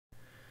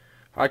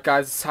Alright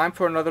guys, it's time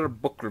for another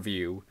book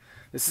review.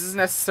 This isn't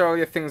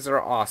necessarily things that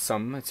are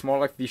awesome. It's more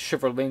like the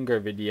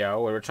Shiverlinger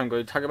video, which I'm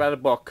going to talk about a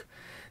book.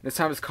 This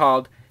time it's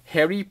called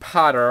Harry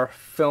Potter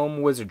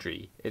Film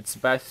Wizardry. It's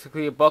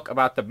basically a book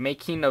about the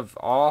making of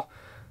all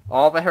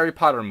the Harry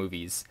Potter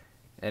movies.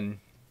 And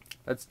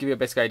let's give you a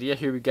basic idea.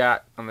 Here we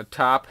got on the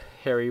top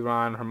Harry,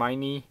 Ron,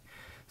 Hermione,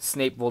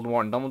 Snape,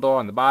 Voldemort, and Dumbledore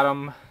on the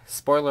bottom.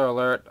 Spoiler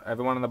alert,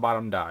 everyone on the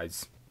bottom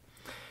dies.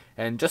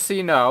 And just so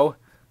you know,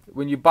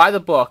 when you buy the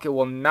book, it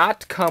will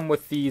not come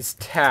with these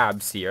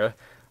tabs here.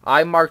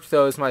 I marked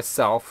those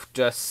myself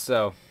just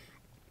so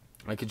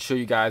I can show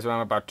you guys what I'm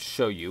about to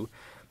show you.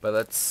 But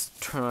let's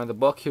turn on the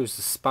book. Here's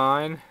the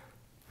spine.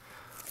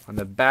 On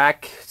the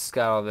back, it's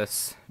got all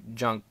this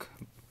junk.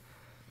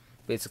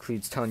 Basically,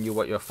 it's telling you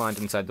what you'll find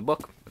inside the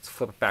book. Let's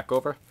flip it back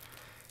over.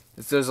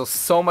 There's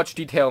so much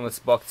detail in this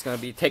book. It's going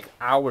to take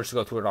hours to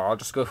go through it all. I'll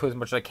just go through as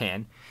much as I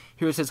can.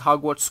 Here it says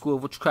Hogwarts School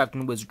of Witchcraft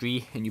and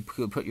Wizardry, and you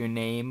put your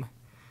name,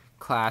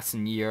 class,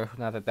 and year.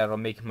 Not that that'll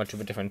make much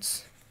of a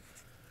difference.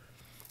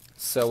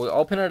 So we'll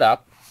open it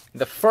up.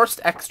 The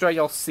first extra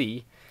you'll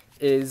see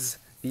is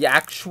the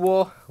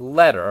actual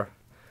letter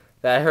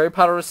that Harry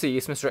Potter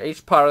receives. Mr.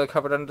 H. Potter,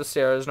 covered under the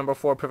stairs, number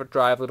 4, Privet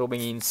Drive, Little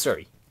Winging,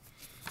 Surrey.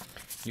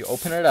 You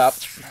open it up,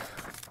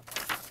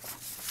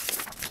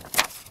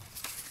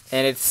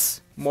 and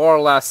it's more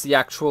or less the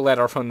actual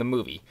letter from the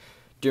movie.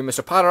 Dear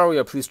Mr. Potter, we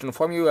are pleased to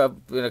inform you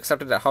have been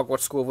accepted at Hogwarts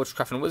School of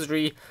Witchcraft and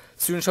Wizardry.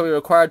 Students shall be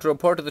required to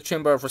report to the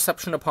Chamber of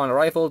Reception upon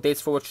arrival, dates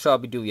for which shall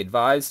be duly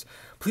advised.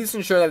 Please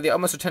ensure that the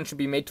utmost attention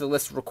be made to the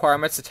list of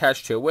requirements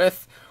attached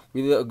herewith.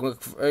 We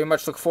very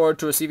much look forward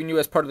to receiving you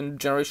as part of the new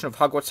generation of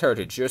Hogwarts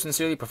heritage. Yours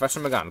sincerely, Professor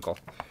McGonagall.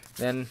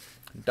 Then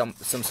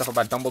some stuff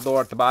about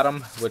Dumbledore at the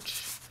bottom,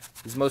 which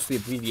is mostly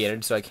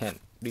abbreviated, so I can't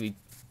really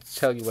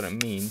tell you what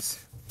it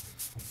means.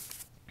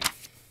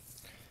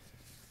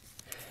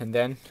 And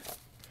then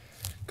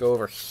go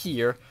over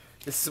here.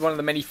 This is one of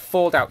the many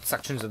fold-out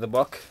sections of the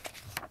book.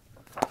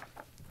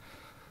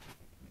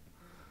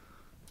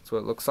 That's what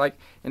it looks like.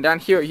 And down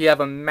here you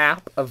have a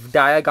map of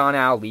Diagon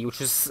Alley,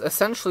 which is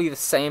essentially the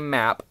same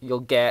map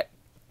you'll get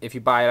if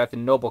you buy it at the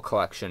Noble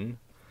Collection.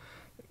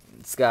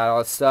 It's got all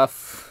this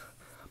stuff.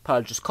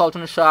 Podger's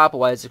Cauldron Shop,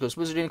 Wizardry's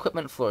Wizarding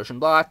Equipment, Flourish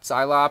and Blots,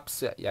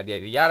 Ilops, yada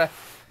yada yada.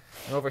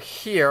 And over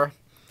here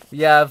we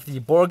have the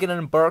Borgin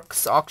and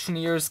Burke's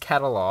Auctioneer's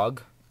Catalog.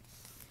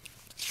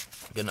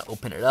 I'm gonna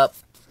open it up.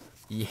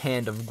 The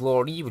Hand of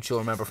Glory, which you'll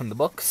remember from the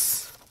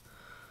books.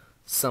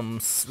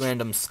 Some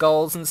random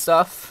skulls and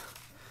stuff.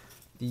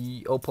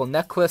 The Opal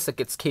Necklace that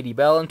gets Katie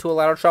Bell into a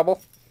lot of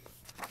trouble.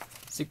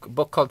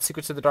 Book called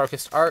Secrets of the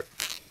Darkest Art.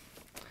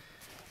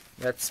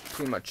 That's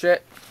pretty much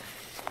it.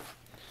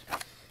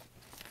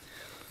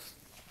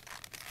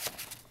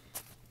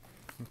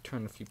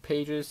 Turn a few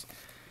pages.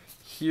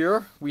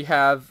 Here we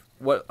have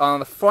what on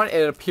the front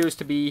it appears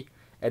to be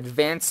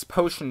Advanced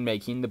Potion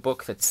Making, the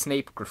book that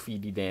Snape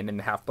graffitied in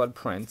the Half-Blood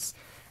Prince,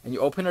 and you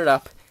open it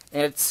up,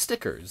 and it's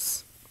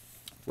stickers.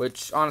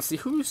 Which, honestly,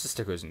 who uses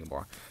stickers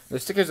anymore?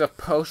 There's stickers of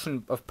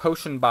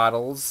potion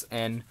bottles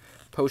and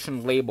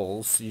potion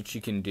labels which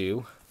you can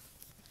do.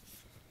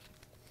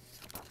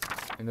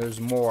 And there's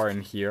more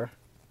in here.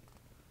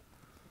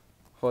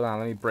 Hold on,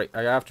 let me break.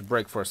 I have to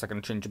break for a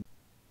second to change it.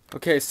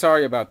 Okay,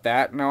 sorry about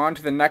that. Now on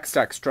to the next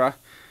extra,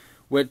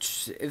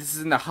 which this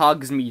is in the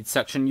Hogsmeade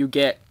section. You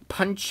get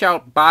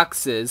punch-out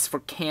boxes for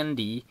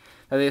candy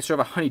that they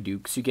serve at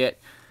Honeydukes. You get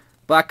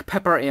black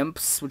pepper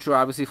imps, which are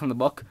obviously from the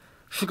book,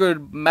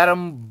 sugared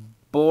Madame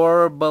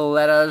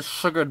Borboletta's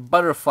sugared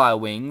butterfly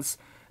wings,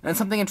 and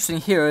something interesting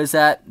here is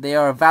that they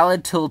are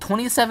valid till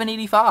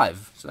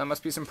 2785, so that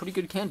must be some pretty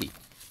good candy.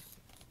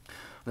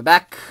 On the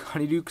back,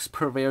 Honeydukes,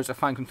 purveyors of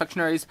fine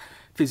confectionaries,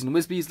 Fizz and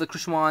Whizbees,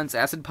 licorice wands,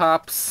 acid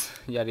pops,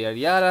 yada yada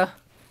yada.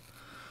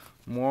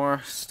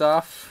 More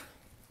stuff.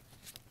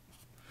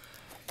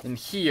 And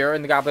here,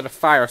 in the Goblet of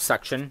Fire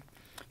section,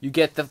 you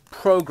get the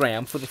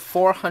program for the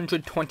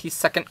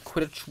 422nd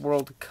Quidditch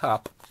World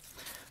Cup.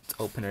 Let's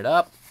open it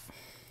up.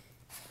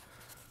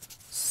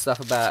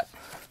 Stuff about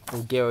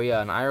Bulgaria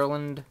and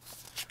Ireland.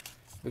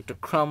 Victor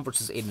Crumb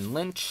versus Aiden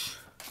Lynch.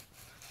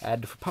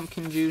 Ad for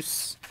pumpkin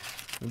juice.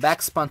 The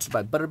back sponsored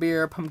by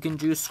Butterbeer, Pumpkin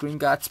Juice,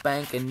 Gringotts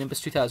Bank, and Nimbus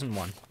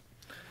 2001.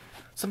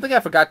 Something I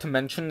forgot to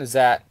mention is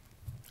that,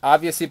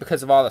 obviously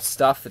because of all the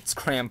stuff that's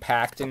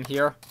cram-packed in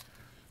here,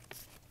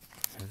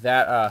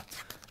 that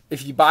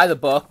if you buy the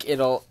book,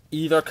 it'll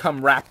either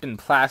come wrapped in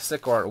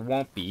plastic or it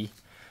won't be.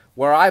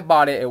 Where I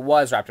bought it, it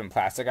was wrapped in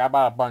plastic. I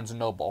bought it at Barnes &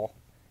 Noble,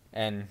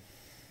 and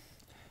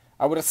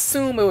I would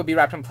assume it would be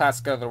wrapped in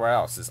plastic everywhere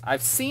else.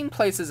 I've seen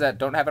places that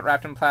don't have it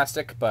wrapped in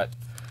plastic, but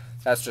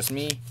that's just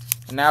me.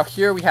 And now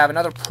here we have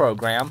another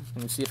program.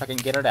 Let me see if I can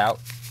get it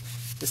out.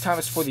 This time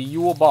it's for the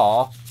Yule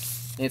Ball.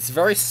 And it's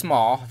very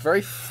small,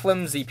 very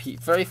flimsy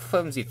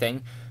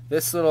thing.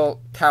 This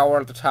little tower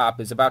at the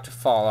top is about to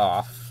fall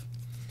off.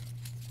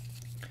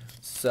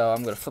 So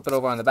I'm going to flip it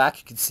over on the back.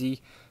 You can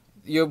see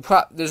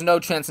there's no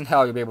chance in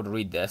hell you'll be able to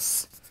read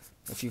this.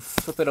 If you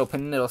flip it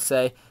open, it'll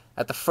say,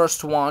 At the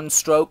first wand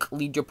stroke,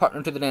 lead your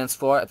partner to the dance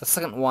floor. At the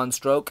second wand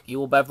stroke,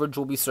 your beverage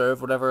will be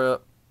served,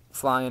 whatever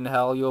flying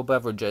hell your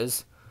beverage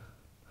is.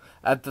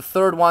 At the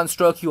third wand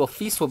stroke, your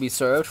feast will be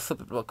served. Flip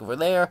the book over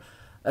there.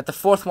 At the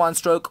fourth wand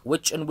stroke,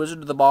 witch and wizard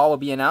of the ball will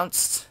be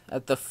announced.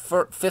 At the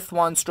fifth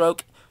wand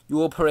stroke,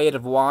 Yule parade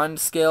of wand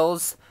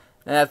skills.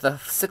 And at the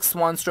sixth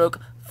wand stroke,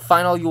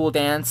 final Yule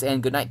dance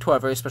and good night to our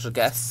very special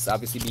guests,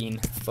 obviously being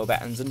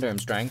Bobattens and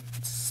Durmstrang.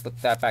 Slip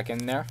that back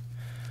in there.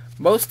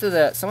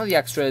 Some of the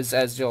extras,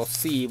 as you'll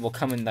see, will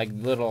come in like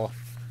little,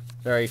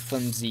 very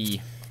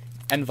flimsy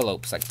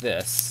envelopes like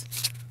this.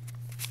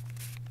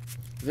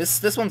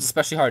 This one's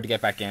especially hard to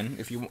get back in.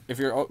 If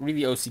you're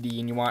really OCD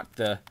and you want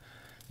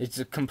it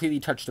to completely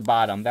touch the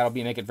bottom, that'll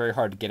make it very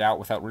hard to get out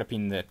without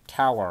ripping the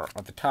tower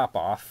of the top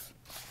off.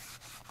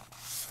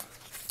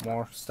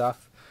 More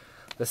stuff.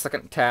 The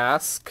second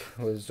task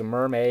was the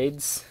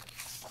mermaids.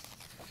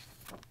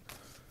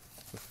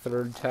 The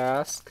third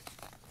task.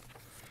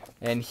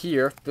 And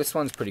here, this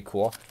one's pretty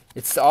cool.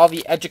 It's all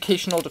the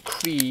educational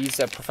decrees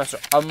that Professor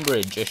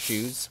Umbridge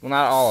issues. Well,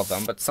 not all of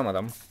them, but some of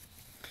them.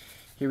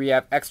 Here we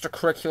have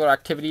extracurricular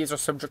activities are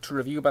subject to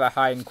review by the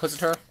High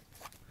Inquisitor.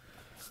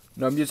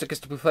 No music is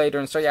to be played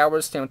during study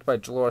hours, stamped by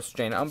Dolores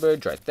Jane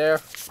Umbridge, right there.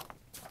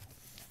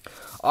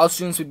 All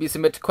students would be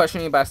submitted to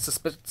questioning about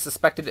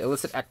suspected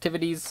illicit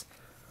activities.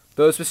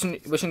 Those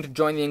wishing to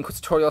join the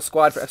Inquisitorial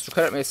Squad for extra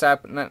credit may sign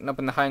up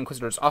in the High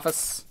Inquisitor's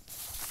office.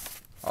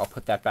 I'll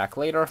put that back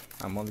later.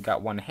 I've only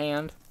got one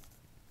hand.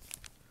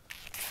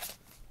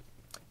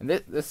 And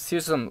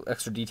here's some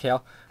extra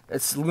detail.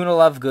 It's Luna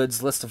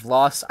Lovegood's list of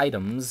lost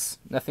items.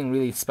 Nothing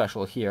really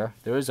special here.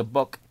 There is a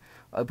book.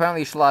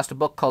 Apparently she lost a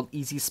book called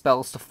Easy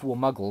Spells to Fool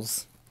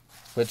Muggles,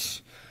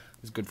 which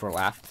is good for a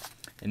laugh.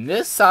 And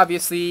this,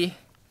 obviously,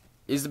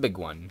 is the big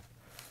one.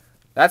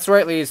 That's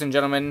right, ladies and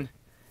gentlemen.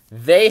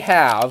 They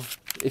have,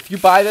 if you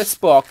buy this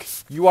book,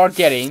 you are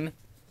getting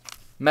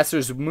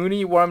Messrs.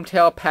 Mooney,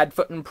 Wormtail,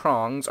 Padfoot, and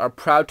Prongs are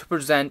proud to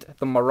present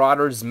the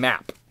Marauders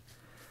map.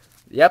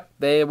 Yep,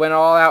 they went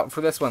all out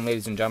for this one,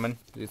 ladies and gentlemen.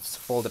 It's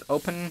folded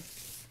open.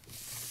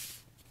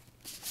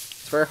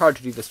 It's very hard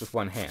to do this with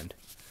one hand.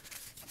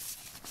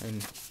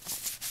 And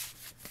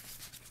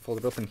fold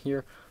it open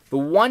here. The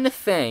one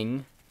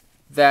thing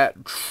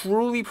that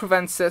truly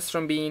prevents this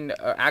from being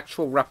an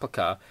actual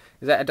replica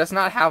is that it does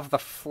not have the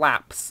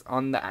flaps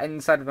on the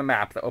inside of the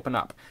map that open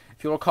up.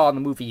 If you recall in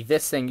the movie,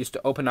 this thing used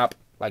to open up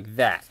like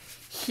that.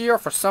 Here,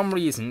 for some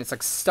reason, it's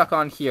like stuck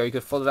on here. You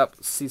could fold it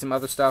up, see some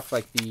other stuff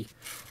like the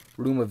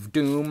Room of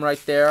Doom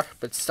right there,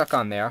 but it's stuck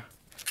on there.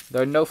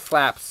 There are no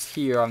flaps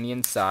here on the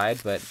inside,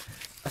 but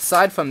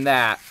aside from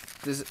that,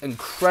 there's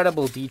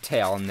incredible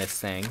detail in this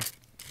thing.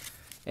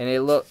 And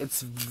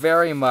it's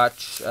very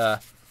much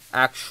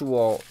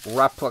actual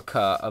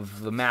replica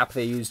of the map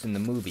they used in the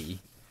movie.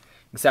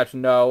 Except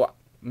no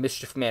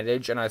mischief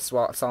managed, and I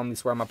solemnly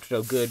swear I'm up to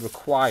no good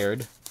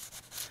required.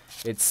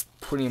 It's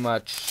pretty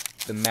much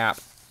the map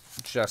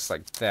just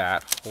like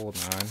that. Hold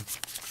on.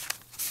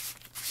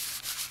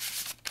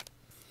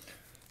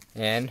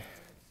 And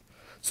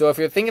so if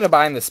you're thinking of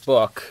buying this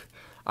book,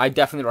 I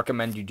definitely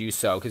recommend you do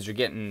so, because you're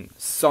getting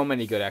so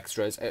many good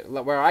extras.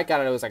 Where I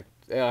got it, it was like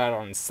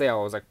on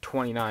sale. It was like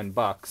 29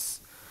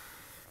 bucks.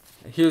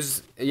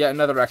 Here's yet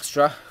another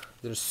extra.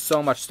 There's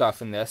so much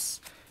stuff in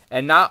this.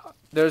 And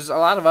there's a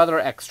lot of other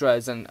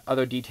extras and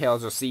other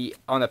details you'll see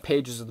on the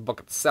pages of the book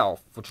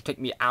itself, which will take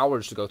me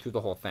hours to go through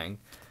the whole thing.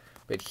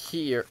 But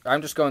here,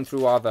 I'm just going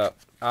through all the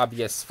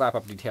obvious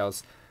flap-up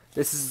details.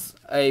 This is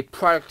a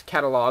product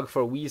catalog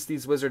for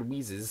Weasley's Wizard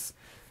Wheezes.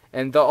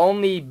 And the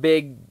only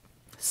big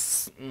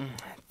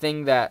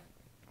thing that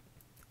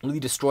really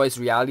destroys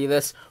the reality of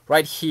this,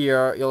 right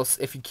here, you'll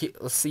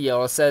see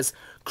it says,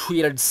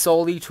 created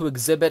solely to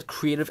exhibit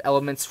creative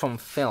elements from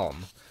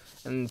film.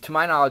 And to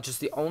my knowledge, it's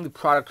the only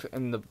product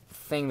in the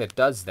thing that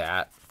does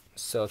that.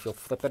 So if you'll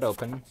flip it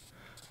open,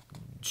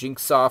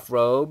 Jinx-off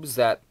robes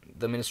that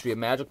the Ministry of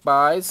Magic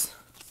buys,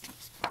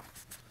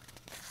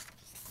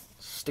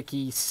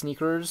 sticky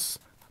sneakers,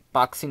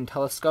 boxing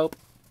telescope,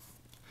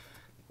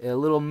 a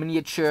little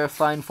miniature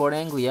Flying Fort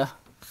Anglia,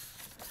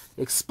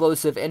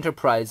 explosive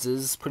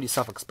enterprises, pretty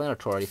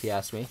self-explanatory if you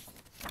ask me,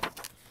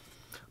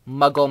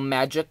 Muggle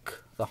Magic,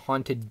 the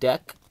haunted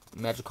deck,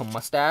 magical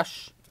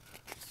mustache,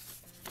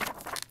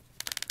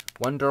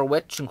 Wonder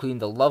Witch, including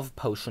the love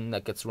potion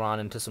that gets Ron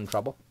into some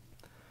trouble.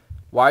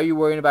 Why are you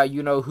worrying about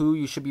you-know-who?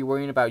 You should be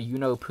worrying about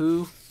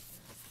you-know-poo.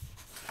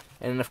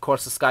 And, of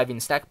course, the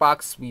Skyvine Stack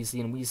Box, Weasley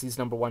and Weasley's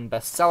 #1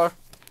 bestseller.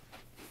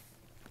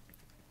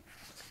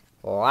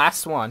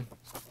 Last one.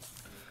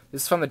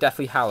 This is from the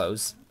Deathly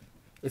Hallows.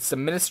 It's the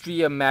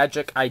Ministry of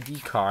Magic ID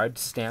card,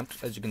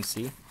 stamped, as you can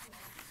see.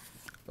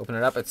 Open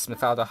it up, it's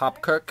Mithilda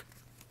Hopkirk.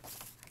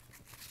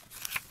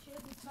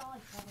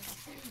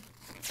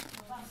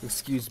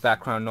 Excuse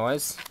background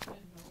noise.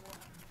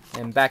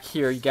 And back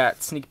here, you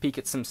got sneak peek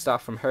at some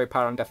stuff from Harry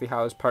Potter and Deathly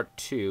Hallows Part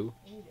 2.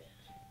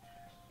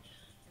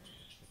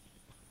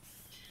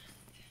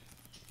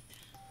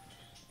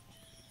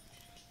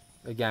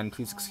 Again,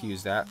 please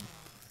excuse that.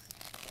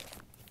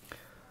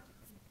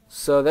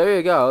 So there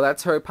you go.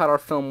 That's Harry Potter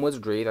Film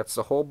Wizardry. That's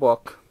the whole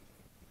book.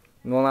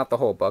 Well, not the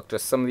whole book,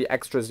 just some of the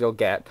extras you'll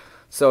get.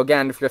 So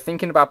again, if you're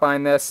thinking about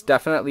buying this,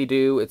 definitely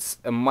do. It's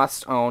a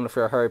must-own if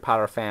you're a Harry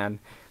Potter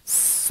fan.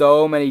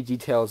 So many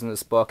details in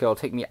this book. It'll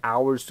take me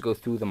hours to go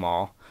through them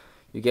all.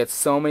 You get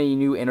so many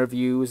new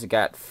interviews. You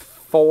got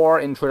 4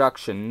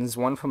 introductions.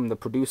 One from the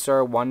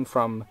producer, one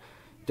from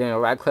Daniel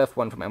Radcliffe,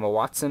 one from Emma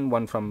Watson,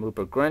 one from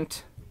Rupert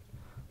Grint.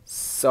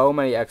 So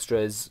many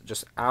extras.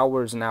 Just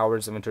hours and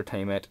hours of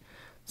entertainment.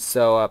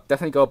 So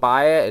definitely go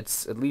buy it.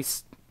 It's at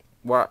least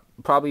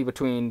probably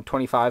between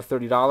 $25 to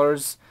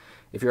 $30.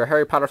 If you're a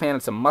Harry Potter fan,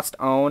 it's a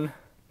must-own.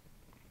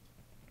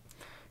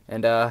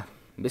 And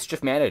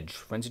Mischief Manage.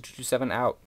 Frenzy227 out.